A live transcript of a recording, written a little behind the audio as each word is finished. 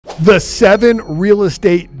The 7 real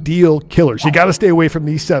estate deal killers. You got to stay away from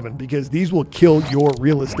these 7 because these will kill your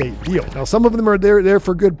real estate deal. Now, some of them are there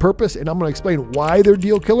for good purpose, and I'm going to explain why they're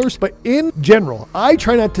deal killers. But in general, I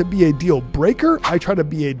try not to be a deal breaker. I try to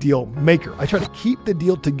be a deal maker. I try to keep the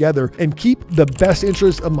deal together and keep the best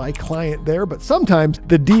interest of my client there. But sometimes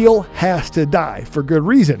the deal has to die for good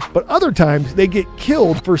reason. But other times they get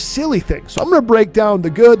killed for silly things. So I'm going to break down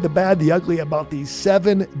the good, the bad, the ugly about these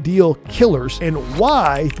 7 deal killers and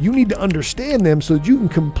why you need to understand them so that you can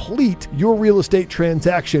complete your real estate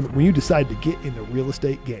transaction when you decide to get in the real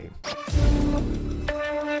estate game.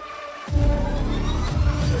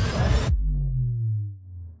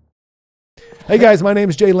 Hey guys, my name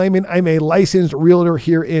is Jay Leman. I'm a licensed realtor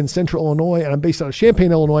here in Central Illinois, and I'm based out of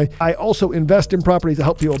Champaign, Illinois. I also invest in properties to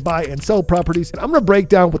help people buy and sell properties. And I'm going to break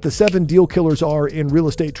down what the 7 deal killers are in real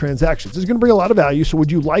estate transactions. This is going to bring a lot of value. So would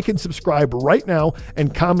you like and subscribe right now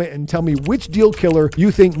and comment and tell me which deal killer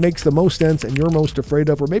you think makes the most sense and you're most afraid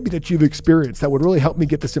of, or maybe that you've experienced that would really help me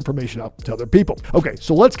get this information out to other people. Okay,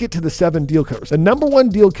 so let's get to the 7 deal killers. The number 1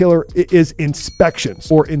 deal killer is inspections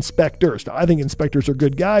or inspectors. Now, I think inspectors are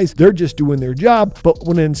good guys. They're just doing their job. But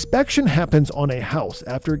when an inspection happens on a house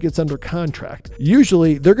after it gets under contract,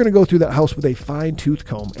 usually they're going to go through that house with a fine-tooth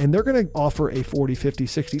comb and they're going to offer a 40, 50,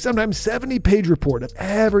 60, sometimes 70-page report of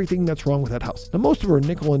everything that's wrong with that house. Now, most of them are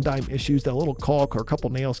nickel and dime issues that a little caulk or a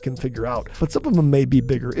couple nails can figure out, but some of them may be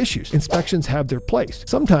bigger issues. Inspections have their place.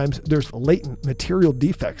 Sometimes there's latent material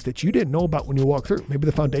defects that you didn't know about when you walk through. Maybe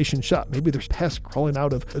the foundation shot. Maybe there's pests crawling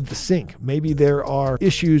out of the sink. Maybe there are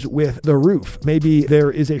issues with the roof. Maybe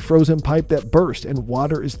there is a frozen pipe that burst and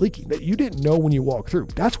water is leaking that you didn't know when you walk through.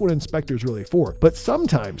 That's what inspectors really for. But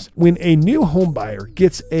sometimes when a new home buyer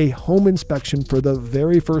gets a home inspection for the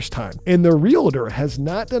very first time and the realtor has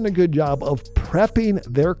not done a good job of prepping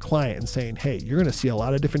their client and saying, hey, you're going to see a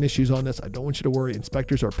lot of different issues on this. I don't want you to worry.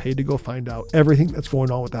 Inspectors are paid to go find out everything that's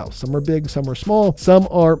going on with the house. Some are big, some are small, some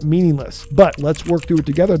are meaningless, but let's work through it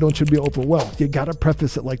together. I don't want you to be overwhelmed. You got to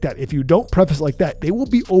preface it like that. If you don't preface it like that, they will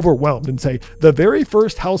be overwhelmed and say, the very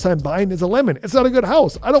first house I'm buying is a lemon. It's not a good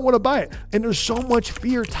house. I don't want to buy it. And there's so much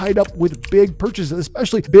fear tied up with big purchases,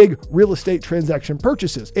 especially big real estate transaction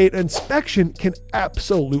purchases. An inspection can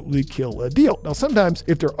absolutely kill a deal. Now, sometimes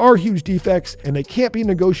if there are huge defects and they can't be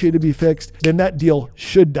negotiated to be fixed, then that deal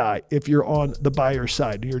should die if you're on the buyer's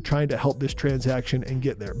side and you're trying to help this transaction and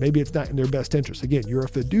get there. Maybe it's not in their best interest. Again, you're a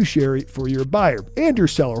fiduciary for your buyer and your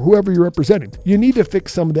seller, whoever you're representing. You need to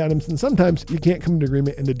fix some of the items, and sometimes you can't come to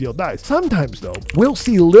agreement and the deal dies. Sometimes, though, we'll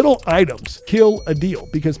see little items kill a deal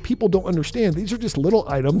because people don't understand these are just little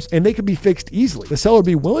items and they can be fixed easily. The seller would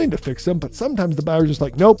be willing to fix them, but sometimes the buyer's just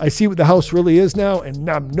like, nope, I see what the house really is now and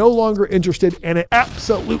I'm no longer interested, and it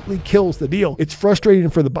absolutely kills the deal. It's frustrating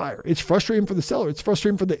for the buyer. It's frustrating for the seller. It's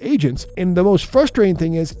frustrating for the agents. And the most frustrating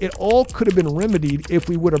thing is it all could have been remedied if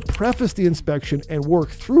we would have prefaced the inspection and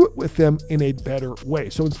worked through it with them in a better way.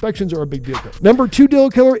 So inspections are a big deal killer. Number 2 deal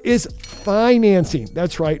killer is financing.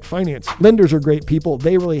 That's right, finance. Lenders are great people.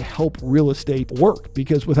 They really help real estate work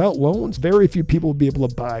because without loans, very few people will be able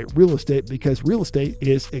to buy real estate because real estate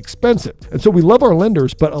is expensive. And so we love our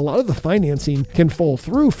lenders, but a lot of the financing can fall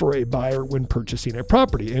through for a buyer when purchasing a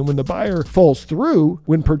property. And when the buyer falls through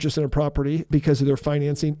when purchasing a property because of their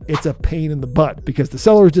financing, it's a pain in the butt because the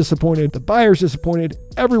seller is disappointed, the buyer's disappointed,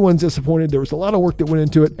 everyone's disappointed. There was a lot of work that went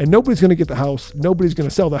into it and nobody's going to get the house, nobody's going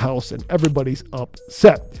to sell the house, and everybody's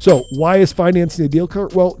upset. So why is financing a deal killer?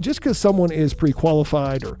 Well, just because someone is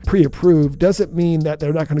pre-qualified or pre-approved doesn't mean that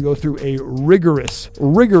they're not going to go through a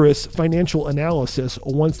rigorous financial analysis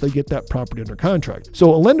once they get that property under contract.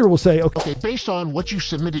 So a lender will say, okay, based on what you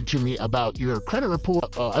submitted to me about your credit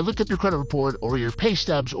report, I looked at your credit report or your pay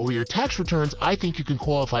stubs or your tax returns, I think you can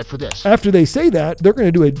qualify for this. After they say that, they're going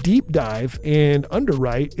to do a deep dive and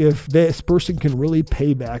underwrite if this person can really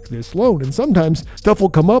pay back this loan. And sometimes stuff will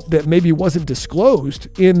come up that maybe wasn't disclosed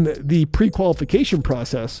in the pre-qualification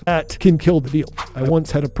process that can kill the deal. I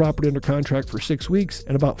once had a property under contract for 6 weeks,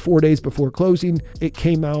 and about 4 days before closing, it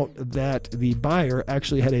came out that the buyer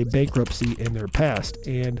actually had a bankruptcy in their past,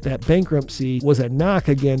 and that bankruptcy was a knock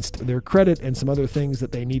against their credit and some other things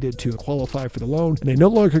that they needed to qualify for the loan, and they no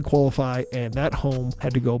longer could qualify, and that home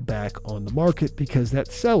had to go back on the market because that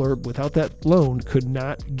seller, without that loan, could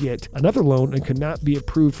not get another loan and could not be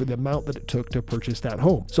approved for the amount that it took to purchase that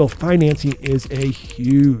home. So financing is a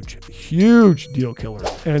huge deal killer.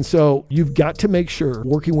 And so you've got to make sure,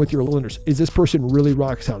 working with your your lenders. Is this person really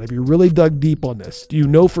rock solid? Have you really dug deep on this? Do you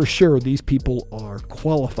know for sure these people are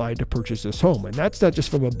qualified to purchase this home? And that's not just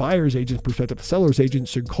from a buyer's agent's perspective. The seller's agent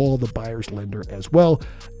should call the buyer's lender as well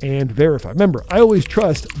and verify. Remember, I always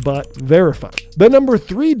trust, but verify. The number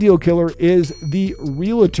 3 deal killer is the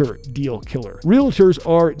realtor deal killer. Realtors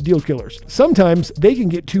are deal killers. Sometimes they can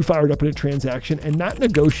get too fired up in a transaction and not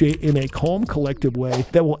negotiate in a calm, collective way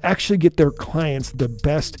that will actually get their clients the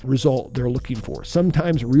best result they're looking for.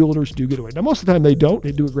 Sometimes realtors do get away. Now, most of the time they don't.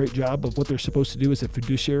 They do a great job of what they're supposed to do as a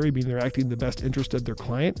fiduciary, meaning they're acting in the best interest of their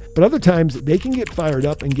client. But other times they can get fired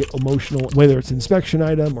up and get emotional, whether it's an inspection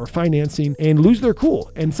item or financing, and lose their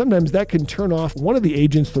cool. And sometimes that can turn off one of the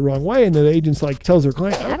agents the wrong way, and the agent's like tells their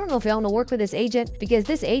client, I don't know if I want to work with this agent because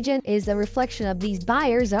this agent is a reflection of these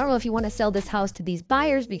buyers. I don't know if you want to sell this house to these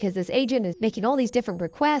buyers because this agent is making all these different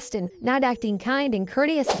requests and not acting kind and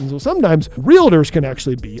courteous. And so sometimes realtors can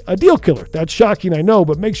actually be a deal killer. That's shocking, I know,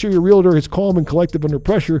 but make sure your realtor is calm and collective under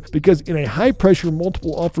pressure, because in a high pressure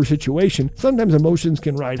multiple offer situation, sometimes emotions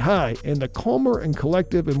can ride high, and the calmer and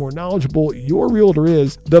collective and more knowledgeable your realtor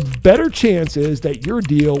is, the better chance is that your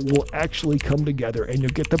deal will actually come together and you'll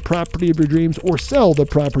get the property of your dreams or sell the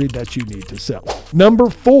property that you need to sell. Number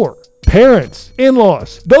 4. Parents,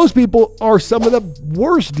 in-laws, those people are some of the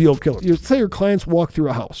worst deal killers. You say your clients walk through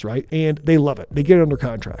a house, right? And they love it. They get it under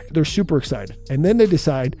contract. They're super excited. And then they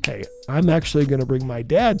decide, hey, I'm actually going to bring my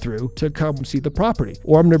dad through to come see the property.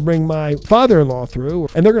 Or I'm going to bring my father-in-law through,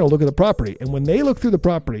 and they're going to look at the property. And when they look through the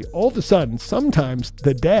property, all of a sudden, sometimes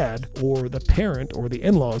the dad or the parent or the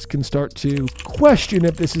in-laws can start to question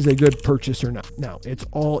if this is a good purchase or not. Now, it's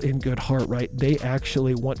all in good heart, right? They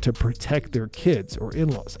actually want to protect their kids or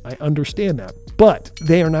in-laws. I understand that. But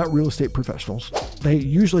they are not real estate professionals. They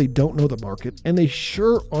usually don't know the market, and they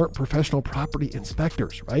sure aren't professional property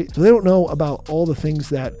inspectors, right? So they don't know about all the things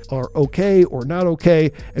that are okay or not okay.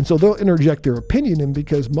 And so they'll interject their opinion in,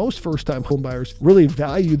 because most first-time home buyers really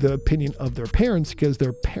value the opinion of their parents, because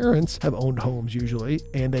their parents have owned homes usually,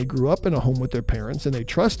 and they grew up in a home with their parents, and they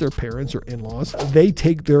trust their parents or in-laws. They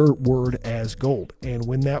take their word as gold. And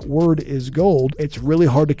when that word is gold, it's really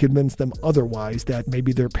hard to convince them otherwise that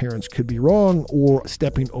maybe their parents could be wrong or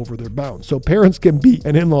stepping over their bounds. So parents can be,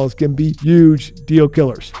 and in-laws can be, huge deal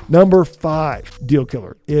killers. Number 5 deal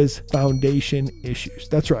killer is foundation issues.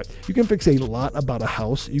 That's right. You can fix a lot about a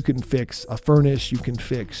house. You can fix a furnace. You can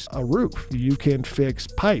fix a roof. You can fix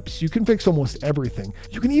pipes. You can fix almost everything.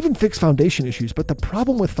 You can even fix foundation issues. But the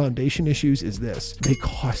problem with foundation issues is this: they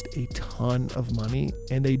cost a ton of money,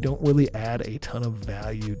 and they don't really add a ton of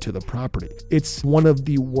value to the property. It's one of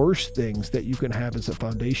the worst things that you can have as a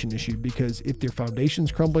foundation issue, because if your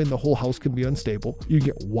foundation's crumbling, the whole house can be unstable. You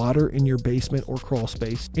get water in your basement or crawl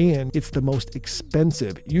space, and it's the most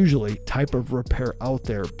expensive, usually, type of repair out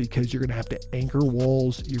there, because you're going to have to anchor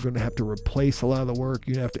walls. You're going to have to replace a lot of the work.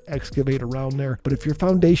 You're going to have to excavate around there. But if your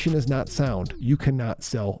foundation is not sound, you cannot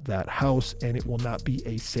sell that house, and it will not be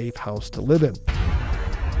a safe house to live in.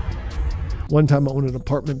 One time I owned an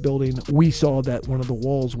apartment building. We saw that one of the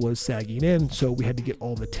walls was sagging in, so we had to get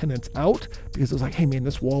all the tenants out, because it was like, hey man,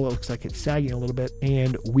 this wall looks like it's sagging a little bit.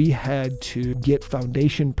 And we had to get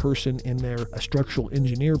foundation person in there, a structural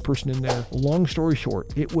engineer person in there. Long story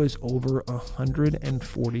short, it was over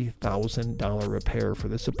 $140,000 repair for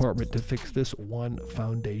this apartment to fix this one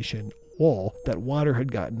foundation wall that water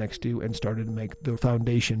had gotten next to and started to make the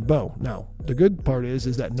foundation bow. Now, the good part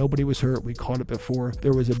is that nobody was hurt. We caught it before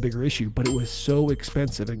there was a bigger issue, but it was so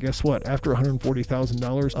expensive. And guess what? After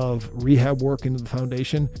 $140,000 of rehab work into the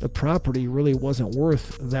foundation, the property really wasn't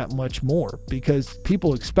worth that much more, because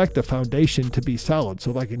people expect the foundation to be solid.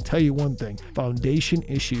 So if I can tell you one thing, foundation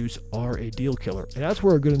issues are a deal killer. And that's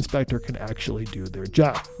where a good inspector can actually do their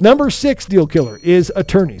job. Number 6 deal killer is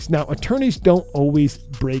attorneys. Now, attorneys don't always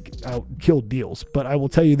break out kill deals, but I will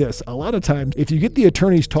tell you this: a lot of times, if you get the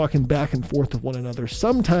attorneys talking back and forth with one another,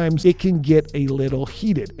 sometimes it can get a little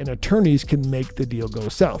heated, and attorneys can make the deal go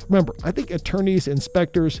south. Remember, I think attorneys,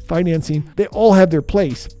 inspectors, financing, they all have their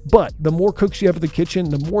place, but the more cooks you have in the kitchen,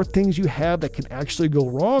 the more things you have that can actually go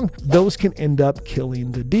wrong, those can end up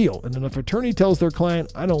killing the deal. And then if an attorney tells their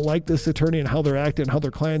client, I don't like this attorney and how they're acting, how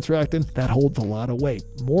their clients are acting, that holds a lot of weight.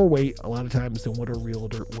 More weight a lot of times than what a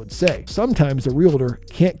realtor would say. Sometimes the realtor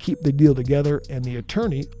can't keep the deal together, and the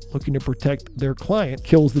attorney looking to protect their client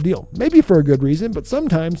kills the deal. Maybe for a good reason, but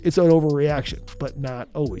sometimes it's an overreaction, but not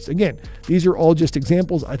always. Again, these are all just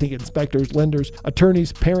examples. I think inspectors, lenders,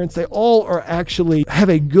 attorneys, parents, they all are actually have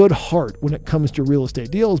a good heart when it comes to real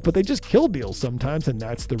estate deals, but they just kill deals sometimes, and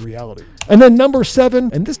that's the reality. And then number 7,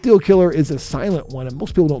 and this deal killer is a silent one, and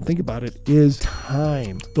most people don't think about it, is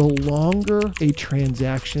time. The longer a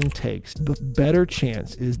transaction takes, the better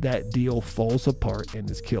chance is that deal falls apart and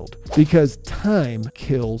is killed, because time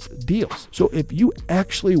kills deals. So if you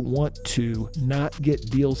actually want to not get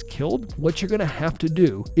deals killed, what you're going to have to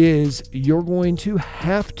do is you're going to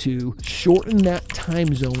have to shorten that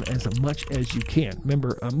time zone as much as you can.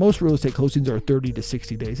 Remember, most real estate closings are 30 to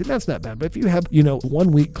 60 days, and that's not bad. But if you have,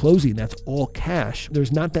 1 week closing, that's all cash.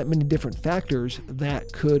 There's not that many different factors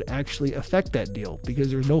that could actually affect that deal, because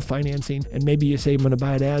there's no financing, and maybe you say I'm going to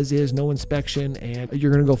buy it as is, no inspection, and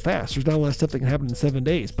you're going to go fast. There's not a lot of stuff that can happen in 7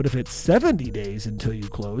 days. But if it's 70 days until you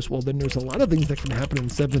close, well, then there's a lot of things that can happen in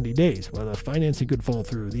 70 days. Well, the financing could fall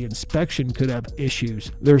through. The inspection could have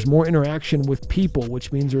issues. There's more interaction with people,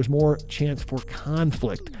 which means there's more chance for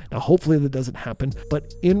conflict. Now, hopefully that doesn't happen.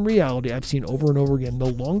 But in reality, I've seen over and over again, the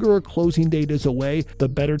longer a closing date is away, the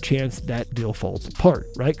better chance that deal falls apart,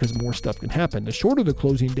 right? Because more stuff can happen. The shorter the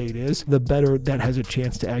closing date is, the better that has a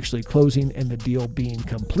chance to actually closing and the deal being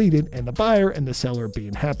completed and the buyer and the seller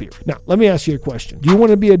being happier. Now, let me ask you a question. Do you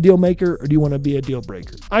want to be a deal maker, or do you want to be a deal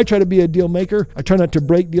breaker? I try to be a deal maker. I try not to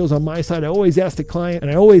break deals on my side. I always ask the client,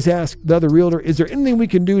 and I always ask the other realtor, is there anything we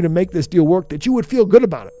can do to make this deal work that you would feel good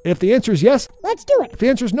about it? And if the answer is yes, let's do it. If the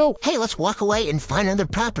answer is no, hey, let's walk away and find other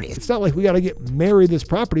properties. It's not like we got to get married this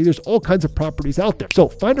property. There's all kinds of properties out there. So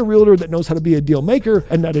find a realtor that knows how to be a deal maker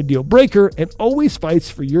and not a deal breaker, and always fights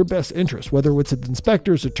for your best interest, whether it's with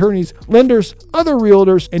inspectors, attorneys, lenders, other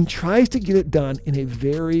realtors, and tries to get it done in a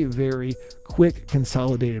very, very quick,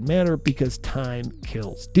 consolidated manner, because time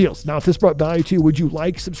kills deals. Now, if this brought value to you, would you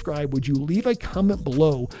like, subscribe? Would you leave a comment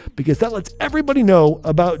below? Because that lets everybody know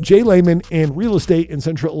about Jay Leman and real estate in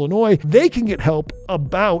Central Illinois. They can get help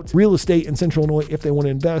about real estate in Central Illinois if they want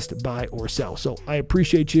to invest, buy, or sell. So I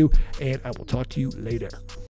appreciate you, and I will talk to you later.